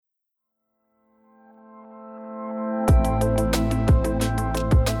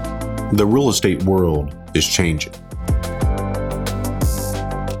The real estate world is changing.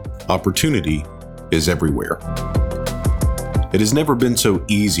 Opportunity is everywhere. It has never been so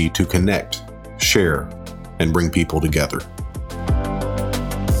easy to connect, share, and bring people together.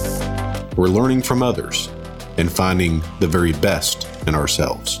 We're learning from others and finding the very best in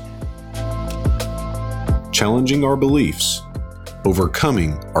ourselves. Challenging our beliefs,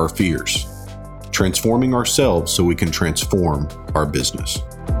 overcoming our fears, transforming ourselves so we can transform our business.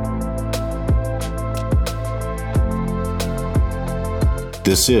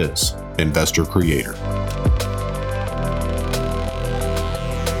 This is Investor Creator. All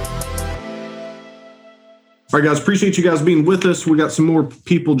right, guys, appreciate you guys being with us. We got some more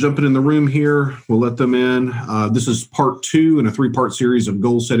people jumping in the room here. We'll let them in. This is part 2 in a 3-part series of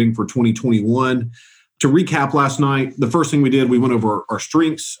goal setting for 2021. To recap last night, the first thing we did, we went over our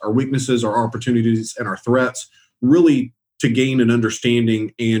strengths, our weaknesses, our opportunities, and our threats, really to gain an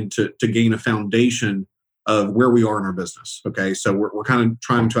understanding and to gain a foundation of where we are in our business. Okay, so we're kind of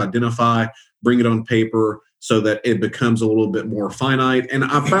trying to identify, bring it on paper so that it becomes a little bit more finite. And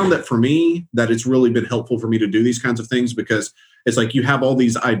I found that for me, that it's really been helpful for me to do these kinds of things because it's like you have all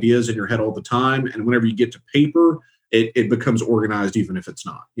these ideas in your head all the time. And whenever you get to paper, it becomes organized, even if it's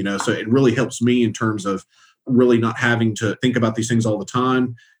not, so it really helps me in terms of really not having to think about these things all the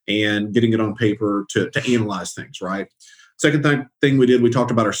time and getting it on paper to analyze things, right? Second thing we did, we talked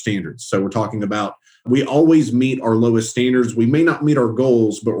about our standards. So we're talking about we always meet our lowest standards. We may not meet our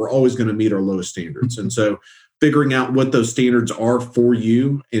goals, but we're always going to meet our lowest standards. And so figuring out what those standards are for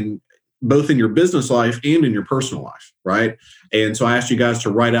you in both in your business life and in your personal life, right? And so I asked you guys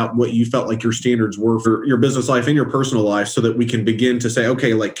to write out what you felt like your standards were for your business life and your personal life so that we can begin to say,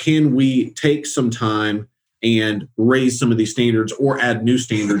 okay, like, can we take some time and raise some of these standards or add new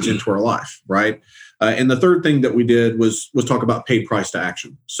standards into our life, right? And the third thing that we did was talk about paid price to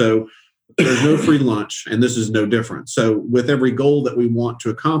action. So there's no free lunch, and this is no different. So with every goal that we want to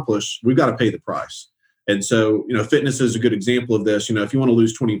accomplish, we've got to pay the price. And so, fitness is a good example of this. If you want to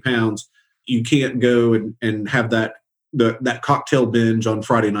lose 20 pounds, you can't go and have that cocktail binge on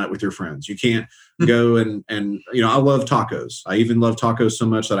Friday night with your friends. You can't go and I love tacos. I even love tacos so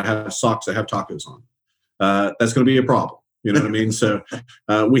much that I have socks that have tacos on. That's going to be a problem. You know what I mean? So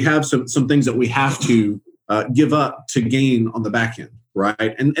we have some things that we have to give up to gain on the back end. Right.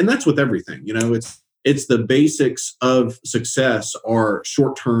 And that's with everything, it's the basics of success are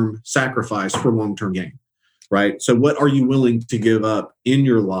short-term sacrifice for long-term gain. Right. So what are you willing to give up in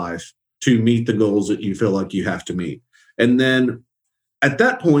your life to meet the goals that you feel like you have to meet? And then at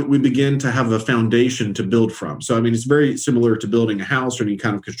that point, we begin to have a foundation to build from. So, it's very similar to building a house or any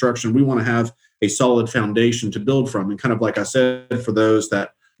kind of construction. We want to have a solid foundation to build from. And kind of like I said, for those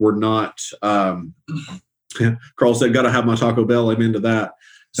that were not Carl said, got to have my Taco Bell. I'm into that.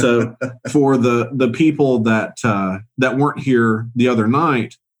 So for the people that weren't here the other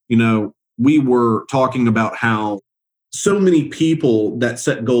night, we were talking about how so many people that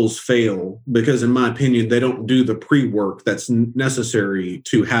set goals fail because, in my opinion, they don't do the pre-work that's necessary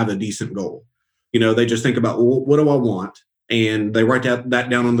to have a decent goal. They just think about, well, what do I want? And they write that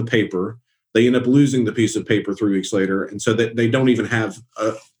down on the paper. They end up losing the piece of paper 3 weeks later. And so that they don't even have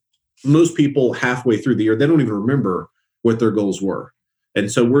most people halfway through the year, they don't even remember what their goals were.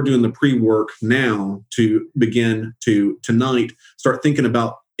 And so we're doing the pre-work now to begin to tonight start thinking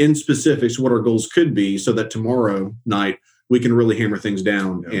about in specifics what our goals could be so that tomorrow night we can really hammer things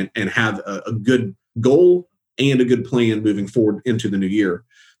down and have a good goal and a good plan moving forward into the new year.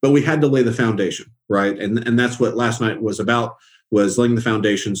 But we had to lay the foundation, right? And that's what last night was about, was laying the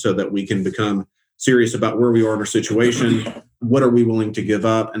foundation so that we can become serious about where we are in our situation, what are we willing to give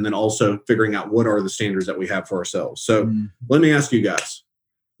up, and then also figuring out what are the standards that we have for ourselves. So let me ask you guys,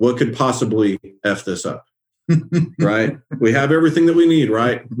 what could possibly F this up, right? We have everything that we need,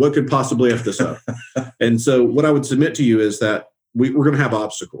 right? What could possibly F this up? And so what I would submit to you is that we're going to have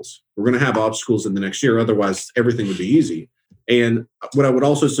obstacles. We're going to have obstacles in the next year. Otherwise, everything would be easy. And what I would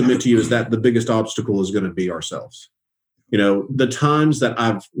also submit to you is that the biggest obstacle is going to be ourselves. The times that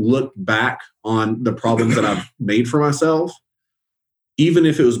I've looked back on the problems that I've made for myself, even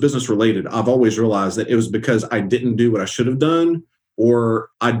if it was business related, I've always realized that it was because I didn't do what I should have done or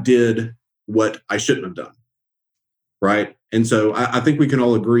I did what I shouldn't have done. Right. And so I think we can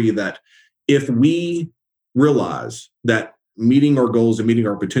all agree that if we realize that meeting our goals and meeting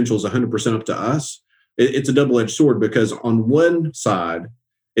our potential is 100% up to us, it's a double-edged sword because on one side,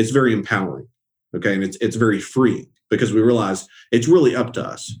 it's very empowering. Okay. And it's very freeing, because we realize it's really up to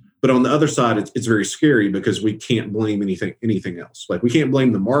us. But on the other side, it's very scary because we can't blame anything else. Like we can't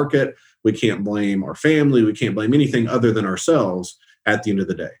blame the market. We can't blame our family. We can't blame anything other than ourselves. at the end of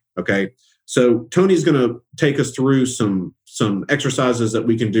the day. Okay. So Tony's going to take us through some exercises that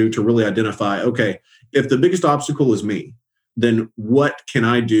we can do to really identify, okay, if the biggest obstacle is me, then what can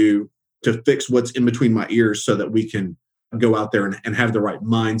I do to fix what's in between my ears so that we can go out there and have the right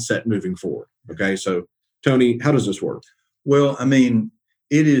mindset moving forward? Okay. So Tony, how does this work? Well, I mean,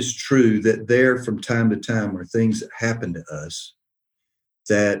 it is true that there from time to time are things that happen to us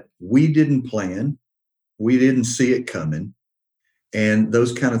that we didn't plan, we didn't see it coming, and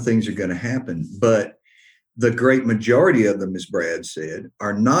those kind of things are going to happen. But the great majority of them, as Brad said,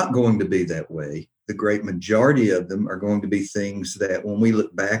 are not going to be that way. The great majority of them are going to be things that when we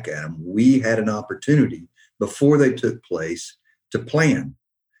look back at them, we had an opportunity before they took place to plan.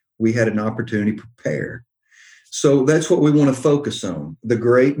 We had an opportunity to prepare. So that's what we want to focus on, the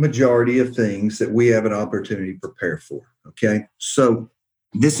great majority of things that we have an opportunity to prepare for, okay? So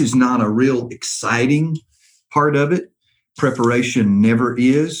this is not a real exciting part of it. Preparation never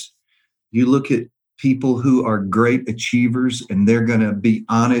is. You look at people who are great achievers, and they're going to be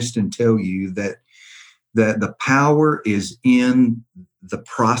honest and tell you that the power is in the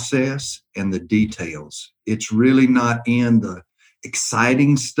process and the details. It's really not in the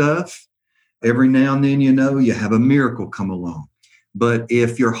exciting stuff. Every now and then, you have a miracle come along. But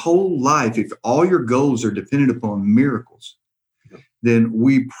if your whole life, if all your goals are dependent upon miracles, then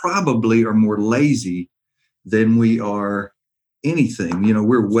we probably are more lazy than we are anything.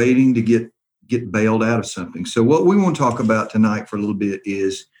 We're waiting to get bailed out of something. So what we want to talk about tonight for a little bit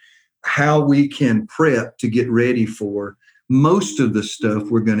is how we can prep to get ready for most of the stuff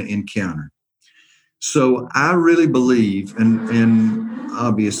we're going to encounter. So I really believe, and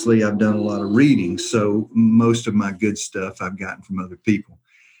obviously I've done a lot of reading, so most of my good stuff I've gotten from other people.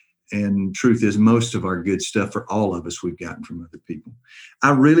 And truth is, most of our good stuff for all of us we've gotten from other people.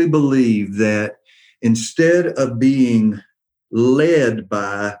 I really believe that instead of being led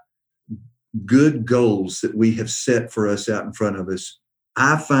by good goals that we have set for us out in front of us,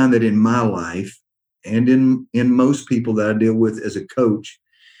 I find that in my life and in most people that I deal with as a coach,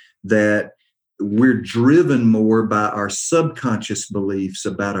 that we're driven more by our subconscious beliefs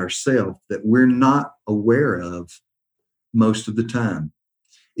about ourselves that we're not aware of most of the time.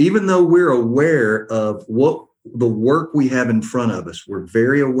 Even though we're aware of what the work we have in front of us, we're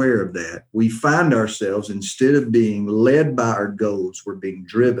very aware of that. We find ourselves, instead of being led by our goals, we're being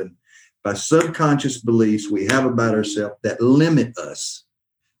driven by subconscious beliefs we have about ourselves that limit us.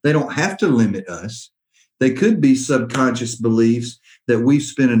 They don't have to limit us. They could be subconscious beliefs that we've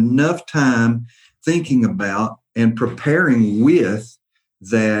spent enough time thinking about and preparing with,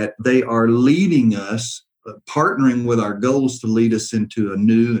 that they are leading us, partnering with our goals to lead us into a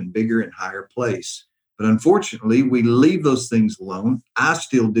new and bigger and higher place. But unfortunately, we leave those things alone. I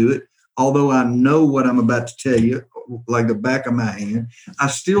still do it. Although I know what I'm about to tell you, like the back of my hand, I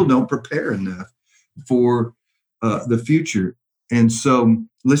still don't prepare enough for the future. And so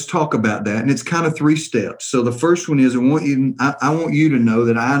let's talk about that. And it's kind of 3 steps. So the first one is I want you to know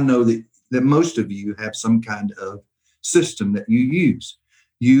that I know that most of you have some kind of system that you use.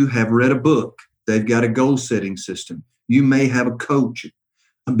 You have read a book. They've got a goal setting system. You may have a coach,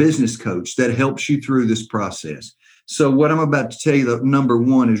 a business coach that helps you through this process. So what I'm about to tell you, the number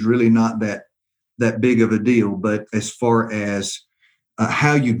one is really not that big of a deal, but as far as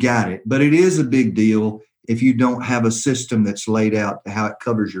how you got it. But it is a big deal if you don't have a system that's laid out to how it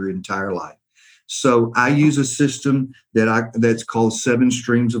covers your entire life. So I use a system that's called 7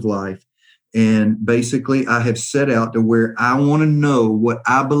 Streams of Life. And basically I have set out to where I want to know what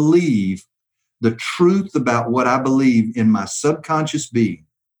I believe, the truth about what I believe in my subconscious being,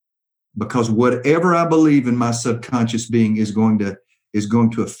 because whatever I believe in my subconscious being is going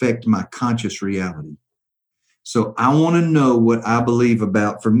to affect my conscious reality. So I want to know what I believe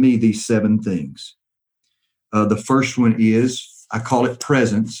about, for me, these 7 things. The first one is, I call it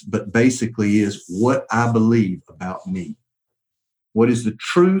presence, but basically is what I believe about me. What is the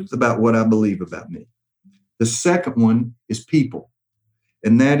truth about what I believe about me? The second one is people,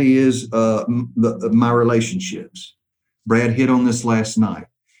 and that is my relationships. Brad hit on this last night.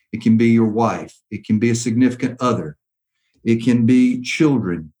 It can be your wife. It can be a significant other. It can be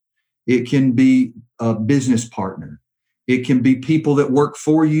children. It can be a business partner. It can be people that work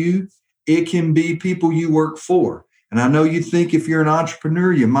for you. It can be people you work for. And I know you think if you're an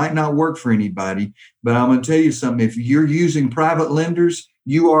entrepreneur, you might not work for anybody, but I'm going to tell you something. If you're using private lenders,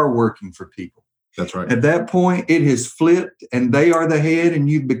 you are working for people. That's right. At that point, it has flipped and they are the head and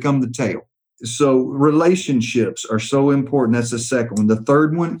you've become the tail. So relationships are so important. That's the second one. The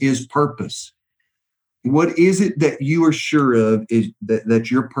third one is purpose. What is it that you are sure of is that's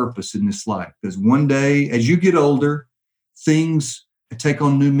your purpose in this life? Because one day, as you get older, things take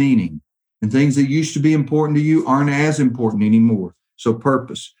on new meaning. And things that used to be important to you aren't as important anymore. So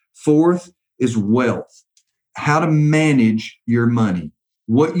purpose. Fourth is wealth. How to manage your money.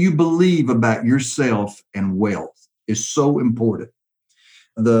 What you believe about yourself and wealth is so important.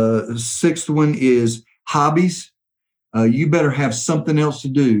 The sixth one is hobbies. You better have something else to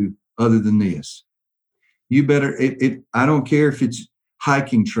do other than this. You better, I don't care if it's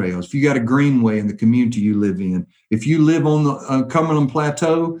hiking trails, if you got a greenway in the community you live in, if you live on the Cumberland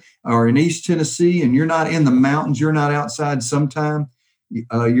Plateau or in East Tennessee and you're not in the mountains, you're not outside sometime,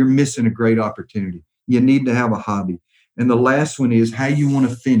 you're missing a great opportunity. You need to have a hobby. And the last one is how you want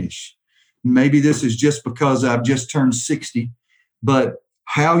to finish. Maybe this is just because I've just turned 60, but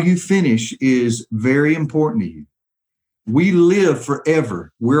how you finish is very important to you. We live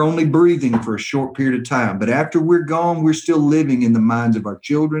forever. We're only breathing for a short period of time. But after we're gone, we're still living in the minds of our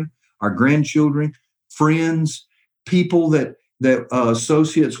children, our grandchildren, friends, people that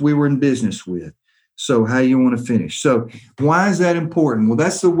associates we were in business with. So how you want to finish. So why is that important? Well,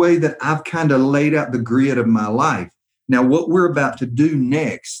 that's the way that I've kind of laid out the grid of my life. Now, what we're about to do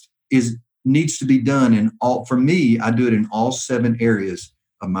next needs to be done in all, for me, I do it in all 7 areas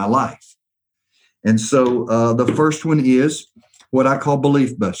of my life. And so the first one is what I call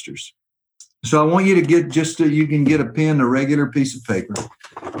belief busters. So I want you to get you can get a pen, a regular piece of paper,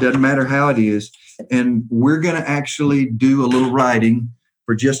 doesn't matter how it is. And we're going to actually do a little writing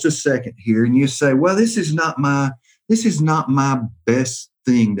for just a second here. And you say, well, this is not my best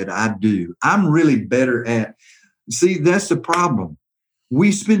thing that I do. I'm really better at. See, that's the problem.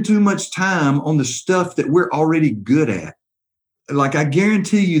 We spend too much time on the stuff that we're already good at. Like I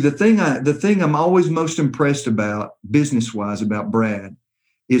guarantee you, the thing I'm always most impressed about, business-wise, about Brad,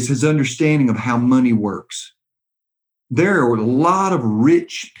 is his understanding of how money works. There are a lot of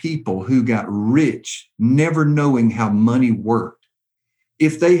rich people who got rich never knowing how money worked.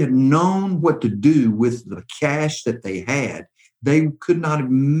 If they had known what to do with the cash that they had, they could not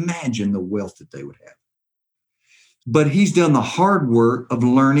imagine the wealth that they would have. But he's done the hard work of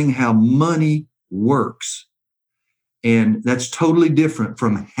learning how money works. And that's totally different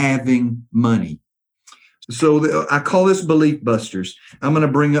from having money. So I call this belief busters. I'm going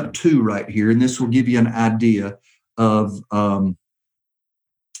to bring up 2 right here, and this will give you an idea of how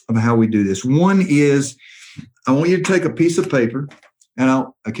we do this. One is I want you to take a piece of paper, and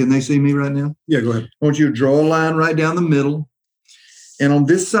can they see me right now? Yeah, go ahead. I want you to draw a line right down the middle. And on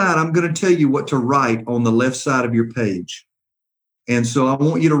this side, I'm going to tell you what to write on the left side of your page. And so I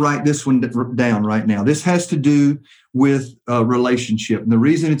want you to write this one down right now. This has to do with a relationship. And the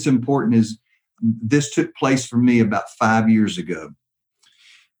reason it's important is this took place for me about 5 years ago.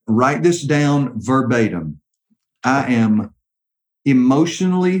 Write this down verbatim. I am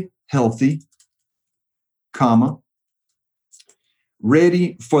emotionally healthy,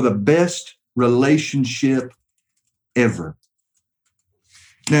 ready for the best relationship ever.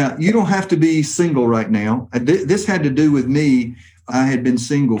 Now, you don't have to be single right now. This had to do with me. I had been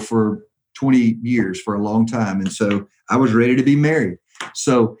single for 20 years, for a long time. And so I was ready to be married.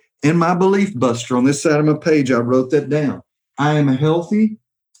 So in my belief buster on this side of my page, I wrote that down. I am healthy,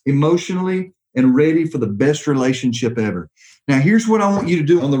 emotionally, and ready for the best relationship ever. Now, here's what I want you to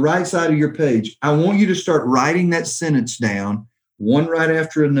do on the right side of your page. I want you to start writing that sentence down, one right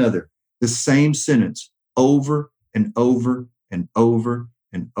after another, the same sentence over and over and over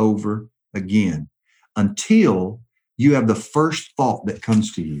and over again until you have the first thought that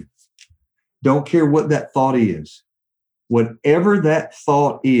comes to you. Don't care what that thought is. Whatever that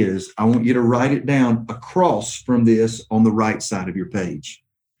thought is, I want you to write it down across from this on the right side of your page.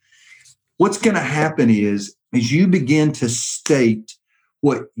 What's going to happen is you begin to state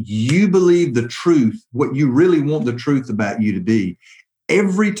what you believe the truth, what you really want the truth about you to be.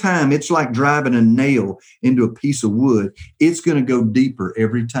 Every time, it's like driving a nail into a piece of wood. It's going to go deeper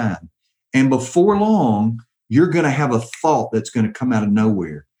every time. And before long, you're going to have a thought that's going to come out of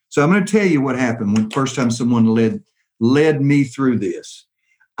nowhere. So I'm going to tell you what happened when the first time someone led me through this.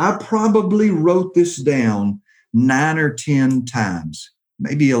 I probably wrote this down 9 or 10 times,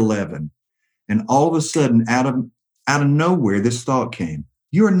 maybe 11. And all of a sudden, out of nowhere, this thought came.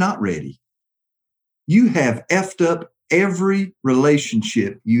 You are not ready. You have effed up every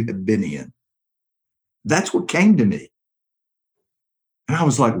relationship you have been in. That's what came to me. And I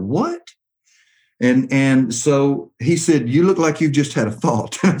was like, what? And so he said, you look like you've just had a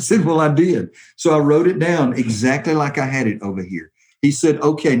thought. I said, well, I did. So I wrote it down exactly like I had it over here. He said,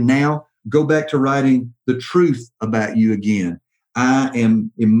 okay, now go back to writing the truth about you again. I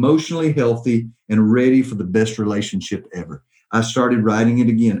am emotionally healthy and ready for the best relationship ever. I started writing it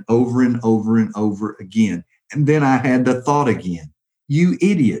again over and over and over again. And then I had the thought again. You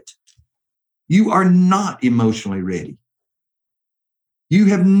idiot. You are not emotionally ready. You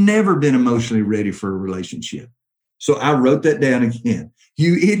have never been emotionally ready for a relationship. So I wrote that down again.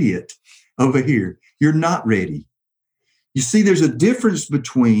 You idiot over here. You're not ready. You see, there's a difference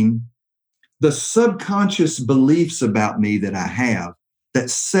between the subconscious beliefs about me that I have that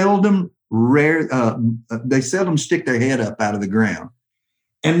they seldom stick their head up out of the ground,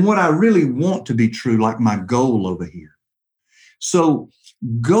 and what I really want to be true, like my goal over here. So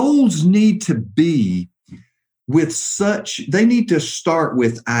goals need to be they need to start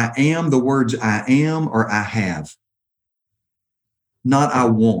with I am, the words I am or I have, not I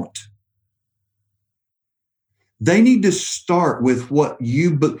want. They need to start with what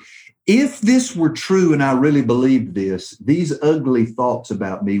if this were true and I really believed this, these ugly thoughts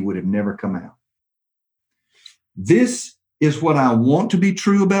about me would have never come out. This is what I want to be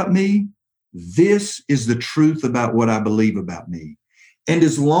true about me. This is the truth about what I believe about me. And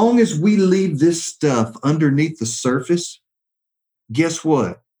as long as we leave this stuff underneath the surface, guess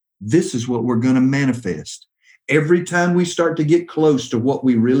what? This is what we're going to manifest. Every time we start to get close to what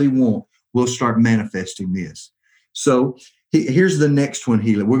we really want, we'll start manifesting this. So here's the next one,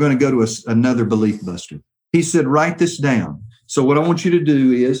 Healy. We're going to go to another belief buster. He said, write this down. So what I want you to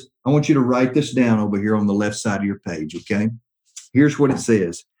do is I want you to write this down over here on the left side of your page, okay? Here's what it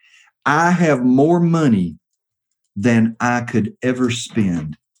says. I have more money than I could ever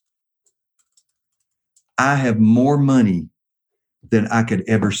spend. I have more money than I could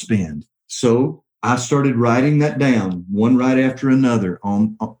ever spend. So I started writing that down, one right after another.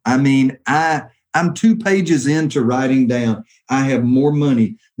 I'm 2 pages into writing down, I have more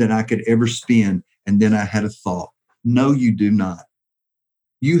money than I could ever spend. And then I had a thought. No, you do not.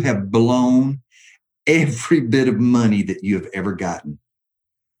 You have blown every bit of money that you have ever gotten.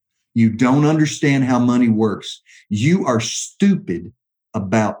 You don't understand how money works. You are stupid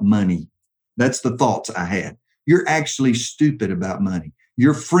about money. That's the thoughts I had. You're actually stupid about money.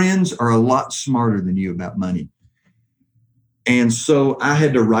 Your friends are a lot smarter than you about money. And so I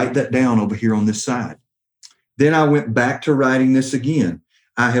had to write that down over here on this side. Then I went back to writing this again.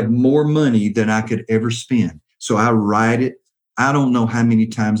 I have more money than I could ever spend. So I write it. I don't know how many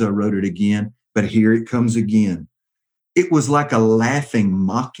times I wrote it again, but here it comes again. It was like a laughing,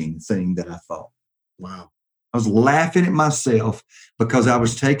 mocking thing that I thought. Wow. I was laughing at myself because I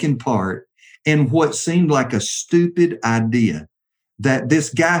was taking part in what seemed like a stupid idea that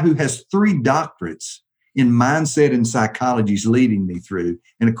this guy who has 3 doctorates in mindset and psychology is leading me through.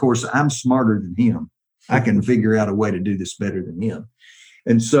 And of course, I'm smarter than him. I can figure out a way to do this better than him.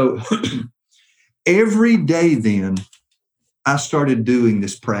 And so every day then, I started doing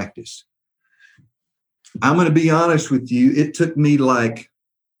this practice. I'm going to be honest with you. It took me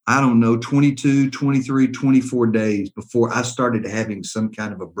 22, 23, 24 days before I started having some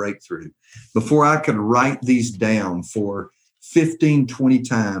kind of a breakthrough, before I could write these down for 15, 20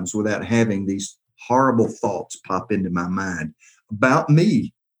 times without having these horrible thoughts pop into my mind about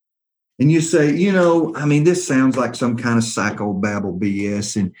me. And you say, this sounds like some kind of psychobabble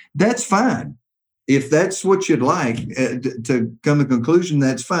BS, and that's fine. If that's what you'd like to come to a conclusion,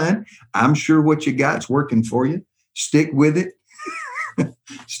 that's fine. I'm sure what you got's working for you. Stick with it.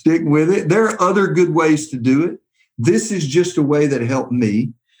 Stick with it. There are other good ways to do it. This is just a way that helped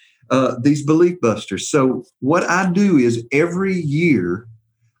me, these belief busters. So what I do is every year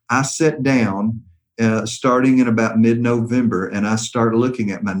I sit down starting in about mid-November and I start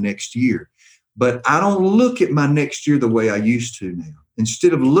looking at my next year. But I don't look at my next year the way I used to now.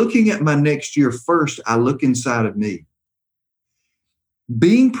 Instead of looking at my next year first, I look inside of me.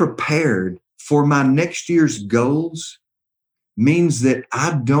 Being prepared for my next year's goals means that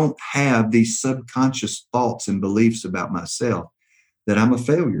I don't have these subconscious thoughts and beliefs about myself that I'm a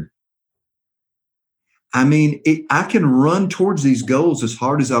failure. I can run towards these goals as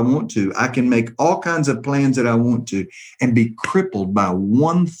hard as I want to. I can make all kinds of plans that I want to and be crippled by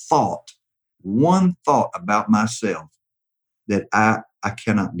one thought about myself that I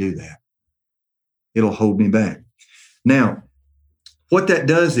cannot do that. It'll hold me back. Now, what that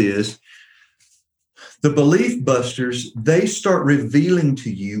does is the belief busters, they start revealing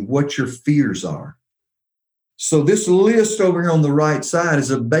to you what your fears are. So this list over here on the right side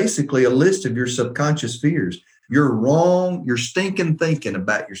is basically a list of your subconscious fears. You're stinking thinking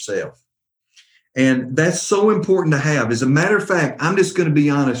about yourself. And that's so important to have. As a matter of fact, I'm just going to be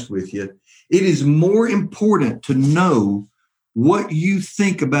honest with you. It is more important to know what you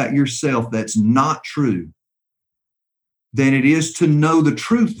think about yourself that's not true than it is to know the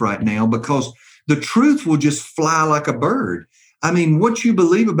truth right now, because the truth will just fly like a bird. I mean, what you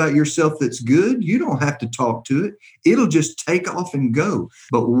believe about yourself that's good, you don't have to talk to it. It'll just take off and go.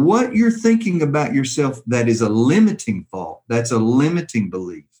 But what you're thinking about yourself that is a limiting thought, that's a limiting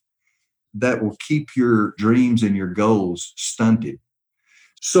belief, that will keep your dreams and your goals stunted.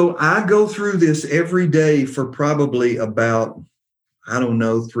 So I go through this every day for probably about,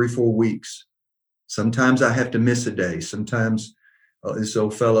 3-4 weeks. Sometimes I have to miss a day. Sometimes this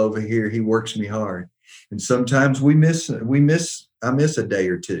old fellow over here, he works me hard. And sometimes I miss a day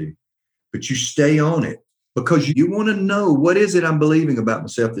or two, but you stay on it because you want to know, what is it I'm believing about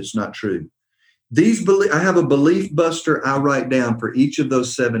myself that's not true? I have a belief buster I write down for each of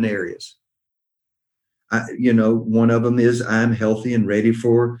those 7 areas. One of them is I'm healthy and ready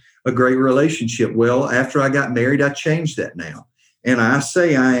for a great relationship. Well, after I got married, I changed that now. And I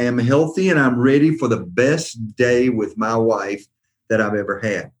say I am healthy and I'm ready for the best day with my wife that I've ever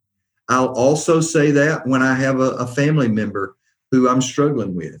had. I'll also say that when I have a family member who I'm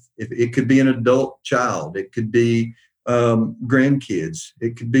struggling with. It could be an adult child. It could be grandkids.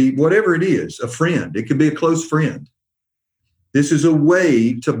 It could be whatever it is, a friend. It could be a close friend. This is a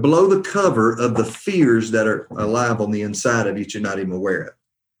way to blow the cover of the fears that are alive on the inside of you you're not even aware of.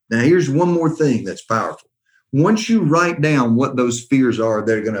 Now, here's one more thing that's powerful. Once you write down what those fears are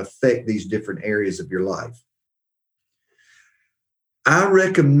that are going to affect these different areas of your life, I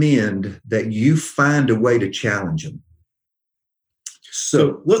recommend that you find a way to challenge them.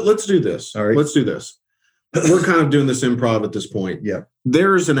 So let's do this. All right. Let's do this. We're kind of doing this improv at this point. Yeah.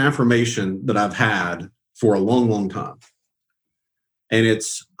 There's an affirmation that I've had for a long, long time. And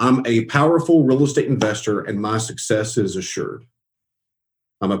it's, I'm a powerful real estate investor and my success is assured.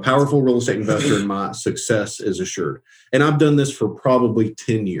 I'm a powerful real estate investor and my success is assured. And I've done this for probably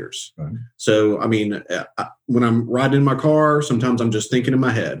 10 years. Right. So, when I'm riding in my car, sometimes I'm just thinking in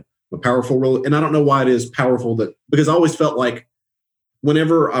my head, I'm a powerful and I don't know why it is powerful because I always felt like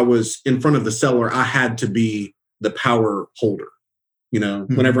whenever I was in front of the seller, I had to be the power holder.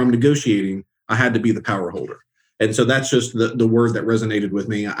 Whenever I'm negotiating, I had to be the power holder. And so that's just the word that resonated with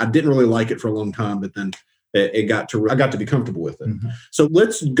me. I didn't really like it for a long time, but then I got to be comfortable with it. Mm-hmm. So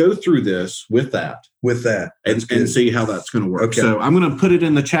let's go through this with that and see how that's going to work. Okay. So I'm going to put it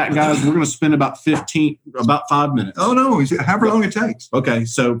in the chat, guys. We're going to spend about 5 minutes. Oh, no, however long it takes. Okay.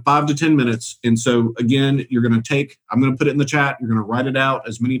 So 5 to 10 minutes. And so again, I'm going to put it in the chat. You're going to write it out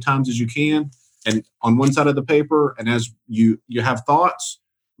as many times as you can. And on one side of the paper, and as you have thoughts,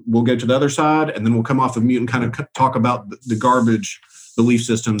 we'll go to the other side and then we'll come off of mute and kind of talk about the garbage belief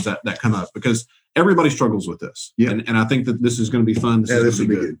systems that come up, because everybody struggles with this. Yeah. And I think that this is going to be fun. This will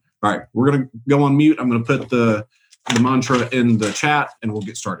be good. All right. We're going to go on mute. I'm going to put the mantra in the chat and we'll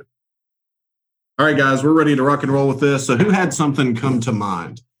get started. All right, guys, we're ready to rock and roll with this. So who had something come to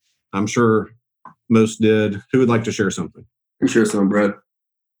mind? I'm sure most did. Who would like to share something? I can share something, Brad.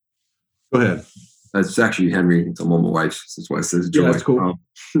 Go ahead. It's actually Henry. It's my wife. That's why it says Joy. Yeah, that's cool.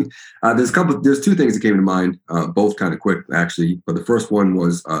 There's 2 things that came to mind, both kind of quick, actually. But the first one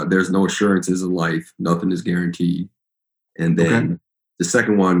was there's no assurances in life. Nothing is guaranteed. And then the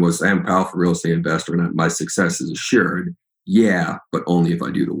second one was I am a powerful real estate investor and my success is assured. Yeah, but only if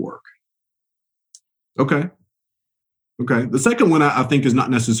I do the work. Okay. The second one I think is not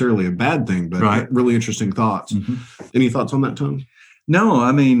necessarily a bad thing, but really interesting thoughts. Mm-hmm. Any thoughts on that, Tom? No,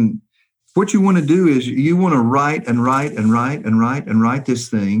 what you want to do is you want to write and write and write and write and write this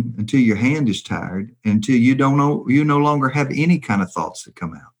thing until your hand is tired, until you no longer have any kind of thoughts that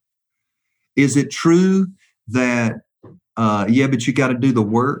come out. Is it true that, but you got to do the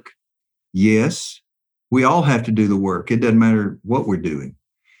work? Yes, we all have to do the work. It doesn't matter what we're doing.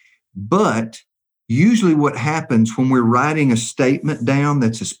 But usually what happens when we're writing a statement down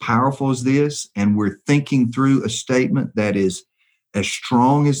that's as powerful as this, and we're thinking through a statement that is as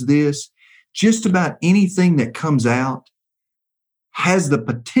strong as this, just about anything that comes out has the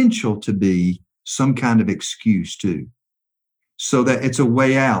potential to be some kind of excuse too. So that it's a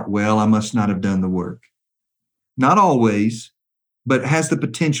way out. Well, I must not have done the work. Not always, but has the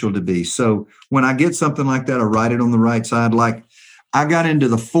potential to be. So when I get something like that, I write it on the right side. Like I got into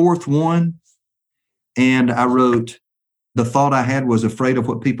the 4th one and I wrote, the thought I had was afraid of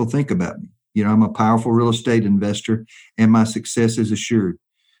what people think about me. I'm a powerful real estate investor and my success is assured.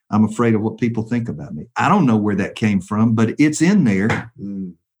 I'm afraid of what people think about me. I don't know where that came from, but it's in there.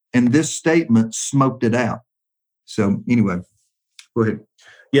 And this statement smoked it out. So anyway, go ahead.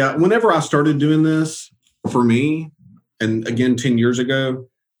 Yeah. Whenever I started doing this, for me, and again, 10 years ago,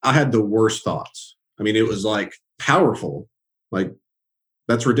 I had the worst thoughts. It was like powerful. Like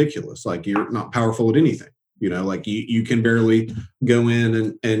that's ridiculous. Like you're not powerful at anything. Like you can barely go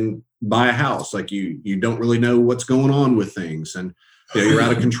in and buy a house. Like you don't really know what's going on with things, and you're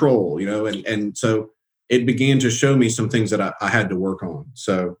out of control, and so it began to show me some things that I had to work on.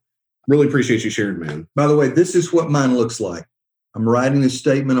 So really appreciate you sharing, man. By the way, this is what mine looks like. I'm writing this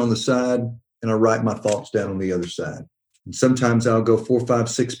statement on the side, and I write my thoughts down on the other side. And sometimes I'll go 4, 5,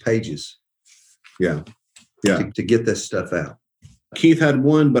 6 pages. Yeah. To get this stuff out. Keith had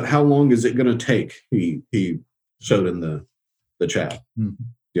one, but how long is it going to take? He showed in the chat. Mm-hmm.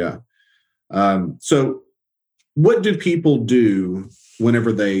 Yeah. So what do people do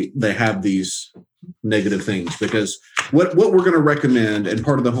whenever they have these negative things? Because what we're going to recommend, and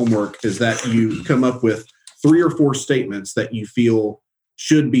part of the homework, is that you come up with 3 or 4 statements that you feel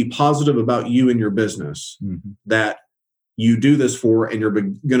should be positive about you and your business, that you do this for, and you're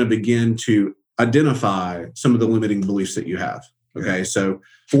going to begin to identify some of the limiting beliefs that you have. Okay. So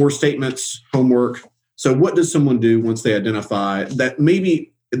 4 statements, homework. So what does someone do once they identify that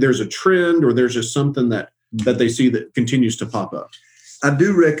maybe there's a trend, or there's just something that they see that continues to pop up? I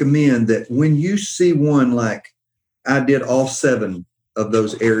do recommend that when you see one, like I did all 7 of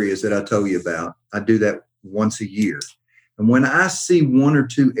those areas that I told you about, I do that once a year. And when I see 1 or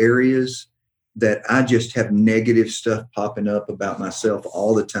 2 areas that I just have negative stuff popping up about myself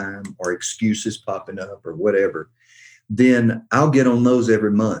all the time, or excuses popping up or whatever, then I'll get on those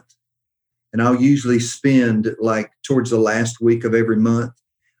every month. And I'll usually spend, like, towards the last week of every month,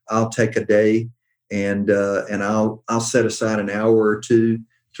 I'll take a day and I'll set aside an hour or 2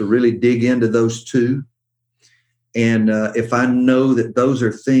 to really dig into those 2. And if I know that those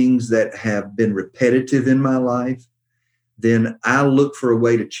are things that have been repetitive in my life, then I'll look for a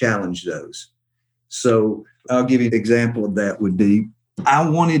way to challenge those. So I'll give you an example of that would be, I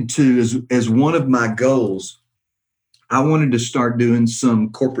wanted to, as one of my goals, I wanted to start doing some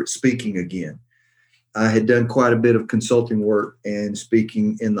corporate speaking again. I had done quite a bit of consulting work and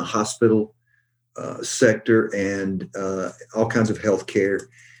speaking in the hospital sector and all kinds of healthcare.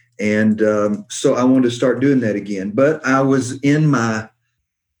 And so I wanted to start doing that again. But I was in my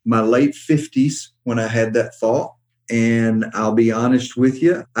late 50s when I had that thought. And I'll be honest with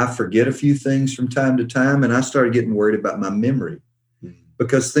you, I forget a few things from time to time, and I started getting worried about my memory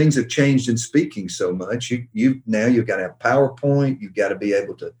because things have changed in speaking so much. You've got to have PowerPoint. You've got to be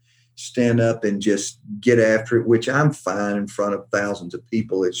able to stand up and just get after it, which I'm fine in front of thousands of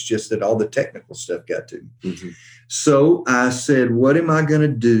people. It's just that all the technical stuff got to me. Mm-hmm. So I said, what am I going to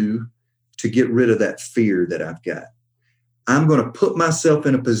do to get rid of that fear that I've got? I'm going to put myself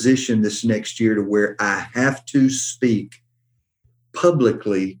in a position this next year to where I have to speak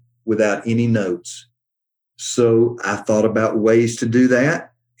publicly without any notes. So I thought about ways to do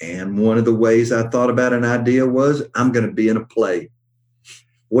that. And one of the ways I thought about an idea was I'm going to be in a play.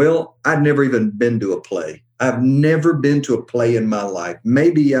 Well, I'd never even been to a play. I've never been to a play in my life.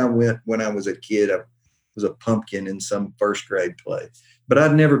 Maybe I went when I was a kid. I was a pumpkin in some first grade play. But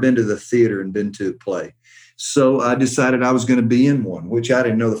I'd never been to the theater and been to a play. So I decided I was going to be in one, which I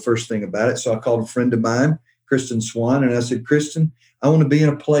didn't know the first thing about it. So I called a friend of mine, Kristen Swan, and I said, Kristen, I want to be in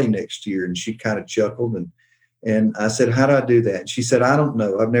a play next year. And she kind of chuckled. And I said, how do I do that? And she said, I don't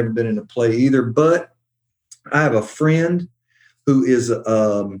know. I've never been in a play either. But I have a friend who is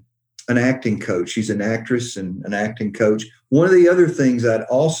an acting coach. She's an actress and an acting coach. One of the other things that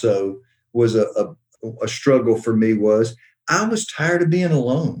also was a struggle for me was I was tired of being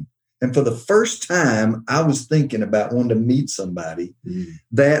alone. And for the first time, I was thinking about wanting to meet somebody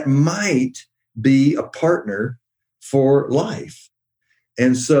that might be a partner for life.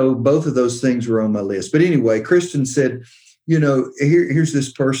 And so both of those things were on my list. But anyway, Kristen said, here's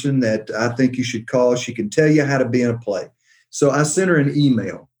this person that I think you should call. She can tell you how to be in a play. So I sent her an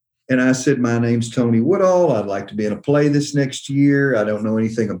email and I said, my name's Tony Woodall. I'd like to be in a play this next year. I don't know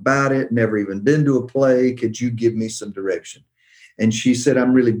anything about it. Never even been to a play. Could you give me some direction? And she said,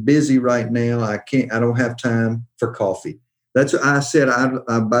 I'm really busy right now. I don't have time for coffee. That's what I said.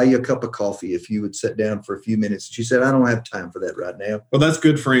 I'll buy you a cup of coffee if you would sit down for a few minutes. She said, I don't have time for that right now. Well, that's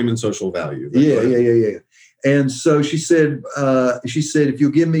good frame and social value. Yeah. And so she said, if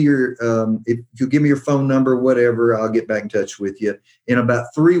you'll give me your phone number, whatever, I'll get back in touch with you. In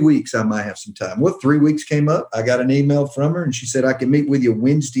about 3 weeks, I might have some time. Well, 3 weeks came up. I got an email from her and she said, I can meet with you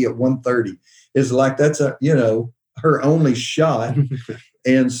Wednesday at 1:30. It's like, that's her only shot.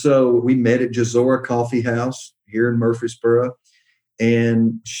 And so we met at Jazora Coffee House here in Murfreesboro.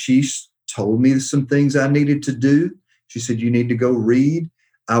 And she told me some things I needed to do. She said, you need to go read.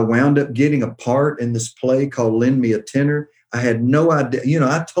 I wound up getting a part in this play called Lend Me a Tenor. I had no idea.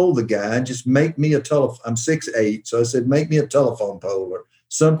 I told the guy, just make me a telephone. I'm 6'8". So I said, make me a telephone pole or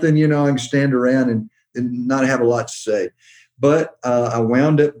something, I can stand around and not have a lot to say. But I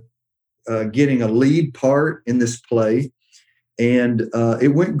wound up getting a lead part in this play. And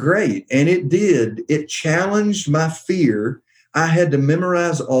it went great. And it did. It challenged my fear. I had to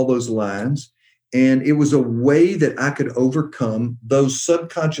memorize all those lines. And it was a way that I could overcome those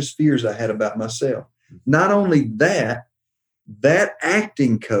subconscious fears I had about myself. Not only that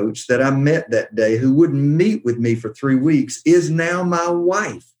acting coach that I met that day, who wouldn't meet with me for 3 weeks, is now my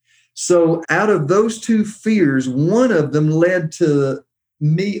wife. So out of those two fears, one of them led to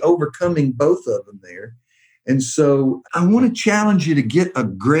me overcoming both of them there. And so I want to challenge you to get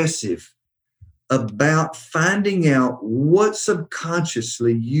aggressive about finding out what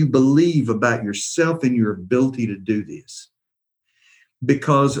subconsciously you believe about yourself and your ability to do this.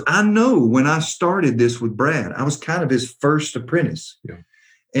 Because I know when I started this with Brad, I was kind of his first apprentice. Yeah.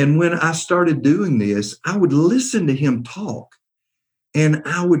 And when I started doing this, I would listen to him talk. And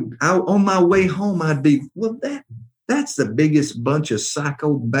I on my way home, I'd be, well, that's the biggest bunch of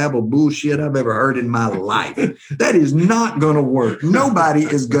psychobabble bullshit I've ever heard in my life. That is not going to work. Nobody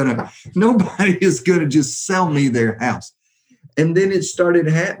is going to just sell me their house. And then it started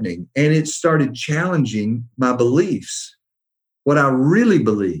happening, and it started challenging my beliefs, what I really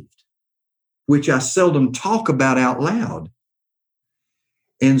believed, which I seldom talk about out loud.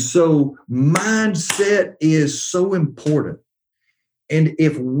 And so mindset is so important. And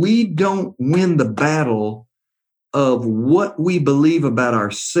if we don't win the battle of what we believe about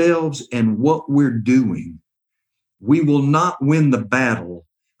ourselves and what we're doing, we will not win the battle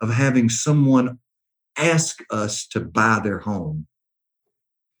of having someone ask us to buy their home,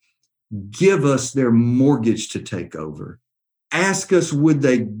 give us their mortgage to take over, ask us would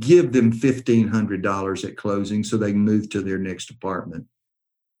they give them $1,500 at closing so they can move to their next apartment,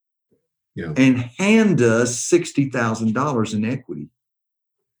 and hand us $60,000 in equity.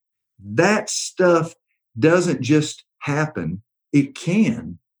 That stuff doesn't just happen. It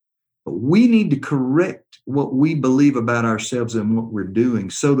can, but we need to correct what we believe about ourselves and what we're doing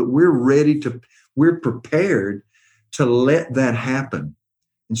so that we're prepared to let that happen.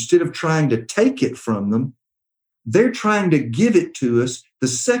 Instead of trying to take it from them, they're trying to give it to us. The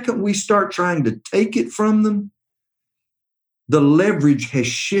second we start trying to take it from them, the leverage has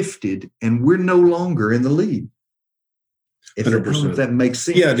shifted and we're no longer in the lead. If 100%. If that makes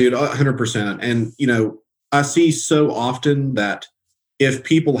sense. Yeah, dude, 100%. And, I see so often that if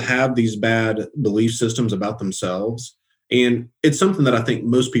people have these bad belief systems about themselves, and it's something that I think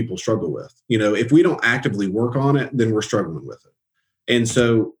most people struggle with, if we don't actively work on it, then we're struggling with it. And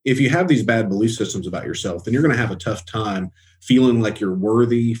so if you have these bad belief systems about yourself, then you're going to have a tough time feeling like you're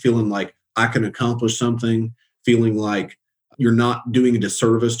worthy, feeling like I can accomplish something, feeling like you're not doing a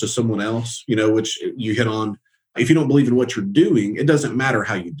disservice to someone else, which you hit on. If you don't believe in what you're doing, it doesn't matter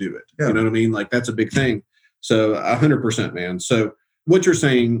how you do it. Yeah. You know what I mean? Like, that's a big thing. So 100%, man. So what you're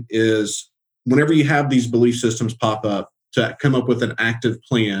saying is whenever you have these belief systems pop up, to come up with an active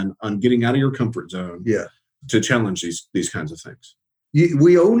plan on getting out of your comfort zone to challenge these kinds of things.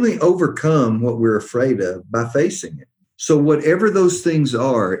 We only overcome what we're afraid of by facing it. So whatever those things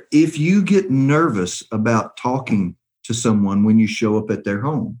are, if you get nervous about talking to someone when you show up at their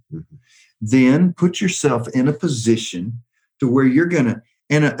home, then put yourself in a position to where you're going to,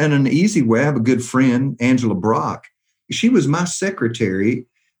 and an easy way. I have a good friend, Angela Brock. She was my secretary,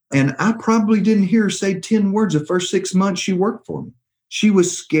 and I probably didn't hear her say 10 words the first 6 months she worked for me. She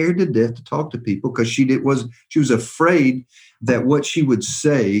was scared to death to talk to people because she was afraid that what she would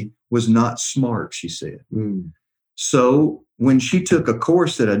say was not smart, she said. So when she took a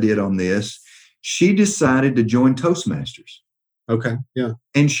course that I did on this, she decided to join Toastmasters. Okay, yeah.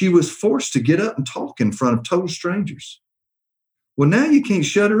 And she was forced to get up and talk in front of total strangers. Well, now you can't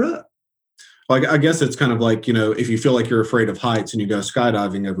shut her up. Like, I guess it's kind of like, if you feel like you're afraid of heights and you go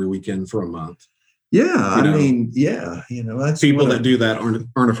skydiving every weekend for a month. Yeah, that's people that do that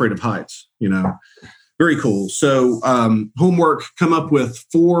aren't afraid of heights, Very cool. So homework, come up with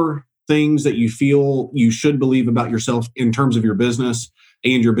 4 things that you feel you should believe about yourself in terms of your business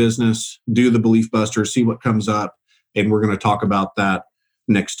and your business. Do the Belief Buster, see what comes up. And we're going to talk about that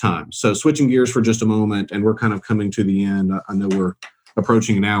next time. So switching gears for just a moment, and we're kind of coming to the end. I know we're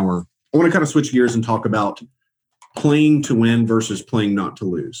approaching an hour. I want to kind of switch gears and talk about playing to win versus playing not to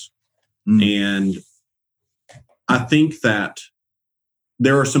lose. And I think that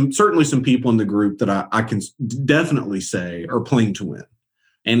there are certainly some people in the group that I can definitely say are playing to win.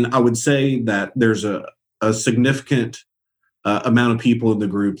 And I would say that there's a significant amount of people in the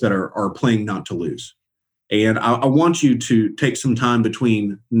group that are playing not to lose. And I want you to take some time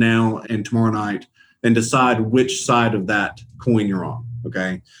between now and tomorrow night and decide which side of that coin you're on,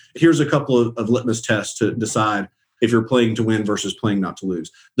 okay? Here's a couple of litmus tests to decide if you're playing to win versus playing not to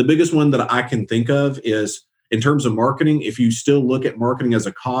lose. The biggest one that I can think of is in terms of marketing. If you still look at marketing as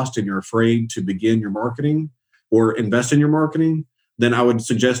a cost and you're afraid to begin your marketing or invest in your marketing, then I would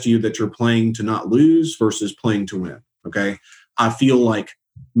suggest to you that you're playing to not lose versus playing to win. Okay. I feel like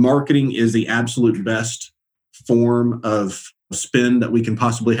marketing is the absolute best form of spend that we can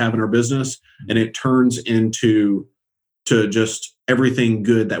possibly have in our business. And it turns into just everything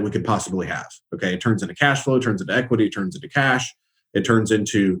good that we could possibly have. Okay. It turns into cash flow, turns into equity, it turns into cash. It turns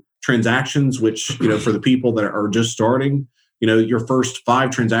into transactions, which, for the people that are just starting, your first 5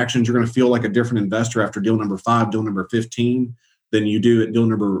 transactions, you're going to feel like a different investor after deal number 5, deal number 15 than you do at deal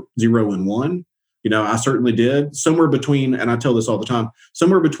number 0 and 1. I certainly did. Somewhere between, and I tell this all the time,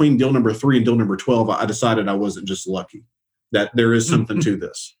 somewhere between deal number 3 and deal number 12, I decided I wasn't just lucky, that there is something to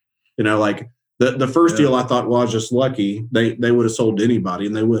this. Like the first deal I thought, well, I was just lucky. They would have sold to anybody,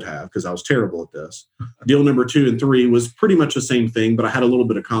 and they would have, because I was terrible at this. Deal number 2 and 3 was pretty much the same thing, but I had a little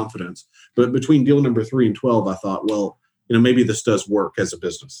bit of confidence. But between deal number 3 and 12, I thought, well, maybe this does work as a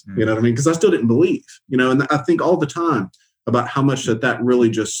business. You know what I mean? Because I still didn't believe, and I think all the time about how much that really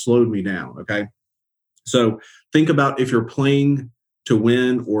just slowed me down. Okay. So think about if you're playing to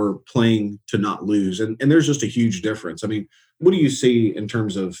win or playing to not lose. And there's just a huge difference. I mean, what do you see in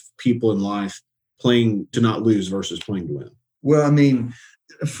terms of people in life playing to not lose versus playing to win? Well, I mean,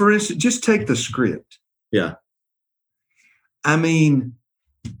 for instance, just take the script. Yeah. I mean,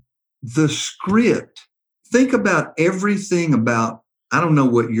 the script, think about everything about, I don't know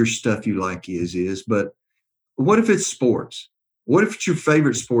what your stuff you like is, but what if it's sports? What if it's your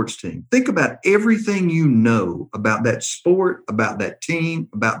favorite sports team? Think about everything you know about that sport, about that team,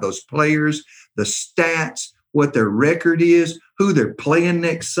 about those players, the stats, what their record is, who they're playing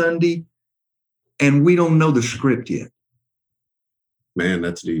next Sunday, and we don't know the script yet. Man,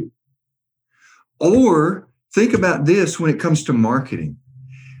 that's deep. Or think about this when it comes to marketing.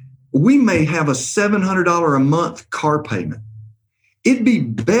 We may have a $700 a month car payment. It'd be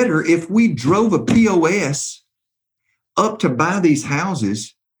better if we drove a POS up to buy these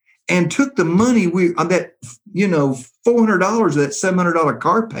houses and took the money $400 of that $700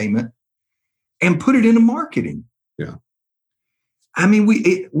 car payment and put it into marketing. Yeah. I mean,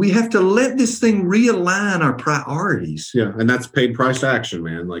 we have to let this thing realign our priorities. Yeah. And that's paid price to action,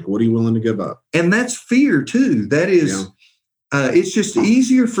 man. Like, what are you willing to give up? And that's fear too. That is, it's just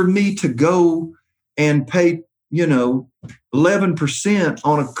easier for me to go and pay, 11%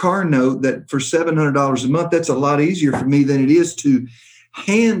 on a car note that for $700 a month. That's a lot easier for me than it is to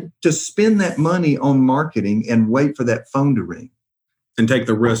spend that money on marketing and wait for that phone to ring and take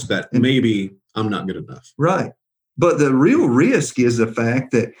the risk that maybe I'm not good enough. Right. But the real risk is the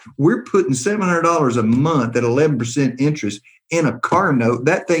fact that we're putting $700 a month at 11% interest in a car note.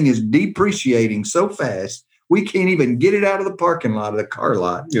 That thing is depreciating so fast, we can't even get it out of the parking lot of the car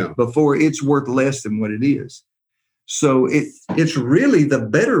lot before it's worth less than what it is. So it's really the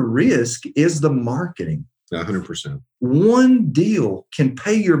better risk is the marketing. 100%. One deal can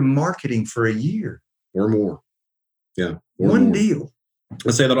pay your marketing for a year. Or more. Yeah. One deal.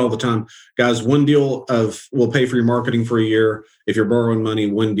 I say that all the time. Guys, one deal will pay for your marketing for a year. If you're borrowing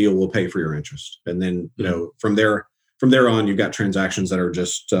money, one deal will pay for your interest. And then, from there on, you've got transactions that are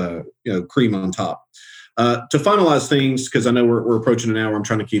just, cream on top. To finalize things, because I know we're approaching an hour, I'm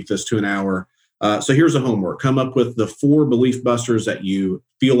trying to keep this to an hour. So here's a homework. Come up with the 4 belief busters that you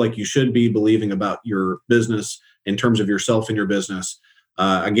feel like you should be believing about your business in terms of yourself and your business.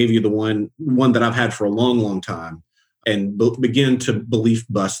 I gave you the one that I've had for a long, long time, and begin to belief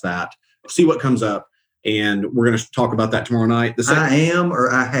bust that. See what comes up. And we're going to talk about that tomorrow night. I am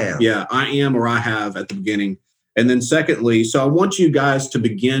or I have. Yeah, I am or I have at the beginning. And then secondly, so I want you guys to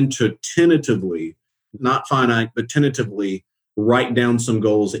begin to tentatively, not finite, but tentatively write down some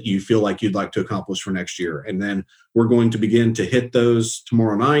goals that you feel like you'd like to accomplish for next year. And then we're going to begin to hit those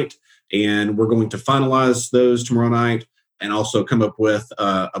tomorrow night. And we're going to finalize those tomorrow night and also come up with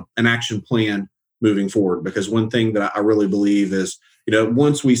an action plan moving forward. Because one thing that I really believe is,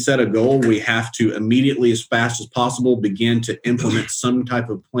 once we set a goal, we have to immediately, as fast as possible, begin to implement some type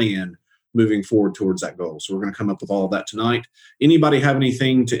of plan moving forward towards that goal. So we're going to come up with all of that tonight. Anybody have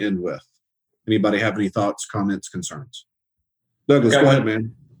anything to end with? Anybody have any thoughts, comments, concerns? Douglas, go ahead,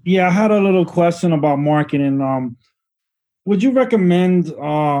 man. Yeah, I had a little question about marketing. Would you recommend,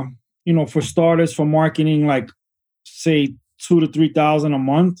 for starters, for marketing, like, say, $2,000 to $3,000 a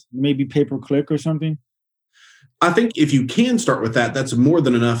month, maybe pay-per-click or something? I think if you can start with that, that's more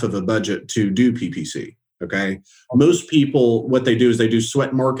than enough of a budget to do PPC. Okay. Most people, what they do is they do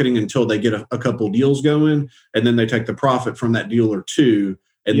sweat marketing until they get a couple deals going, and then they take the profit from that deal or two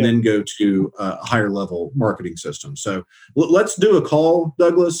and then go to a higher level marketing system. So let's do a call,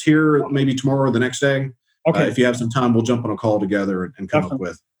 Douglas, here maybe tomorrow or the next day. Okay. If you have some time, we'll jump on a call together and come up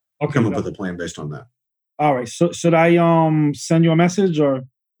with a plan based on that. All right. So should I send you a message or?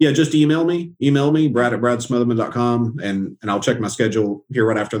 Yeah, just email me, brad@bradsmotherman.com, and I'll check my schedule here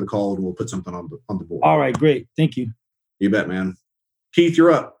right after the call, and we'll put something on the board. All right, great. Thank you. You bet, man. Keith, you're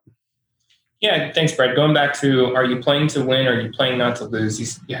up. Yeah, thanks, Brad. Going back to, are you playing to win or are you playing not to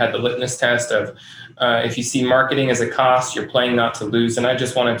lose? You had the litmus test of if you see marketing as a cost, you're playing not to lose. And I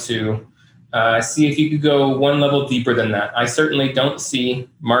just wanted to see if you could go one level deeper than that. I certainly don't see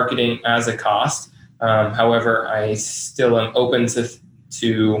marketing as a cost. However, I still am open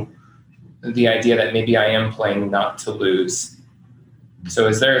to the idea that maybe I am playing not to lose. So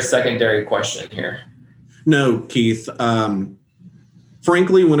is there a secondary question here? No, Keith.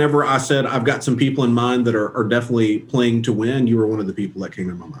 Frankly, whenever I said I've got some people in mind that are definitely playing to win, you were one of the people that came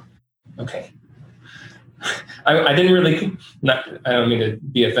to my mind. Okay. I didn't really, I don't mean to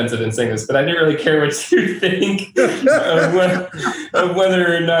be offensive in saying this, but I didn't really care what you think of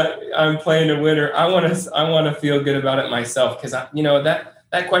whether or not I'm playing to win, or I want to feel good about it myself. Because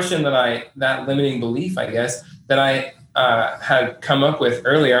that question that limiting belief, I guess, that I had come up with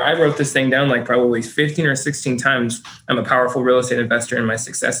earlier, I wrote this thing down like probably 15 or 16 times. I'm a powerful real estate investor and my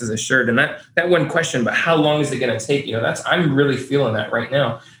success is assured. And that one question, but how long is it going to take? I'm really feeling that right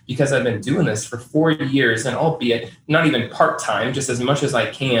now, because I've been doing this for 4 years, and albeit not even part-time, just as much as I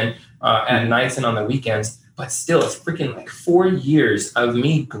can at nights and on the weekends, but still it's freaking like 4 years of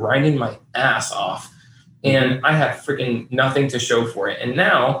me grinding my ass off. And I have freaking nothing to show for it. And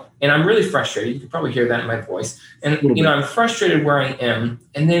I'm really frustrated. You can probably hear that in my voice. And, I'm frustrated where I am.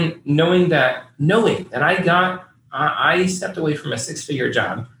 And then knowing that I stepped away from a 6-figure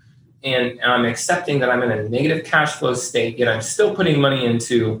job, and I'm accepting that I'm in a negative cash flow state, yet I'm still putting money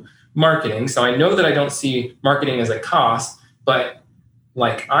into marketing. So I know that I don't see marketing as a cost, but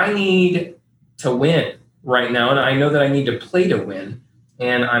like I need to win right now. And I know that I need to play to win.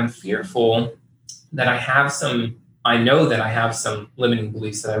 And I'm fearful that I know that I have some limiting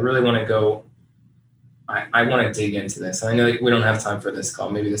beliefs that I really want to go. I want to dig into this. And I know that we don't have time for this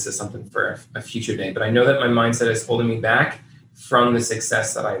call. Maybe this is something for a future day, but I know that my mindset is holding me back from the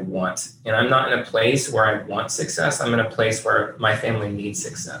success that I want. And I'm not in a place where I want success. I'm in a place where my family needs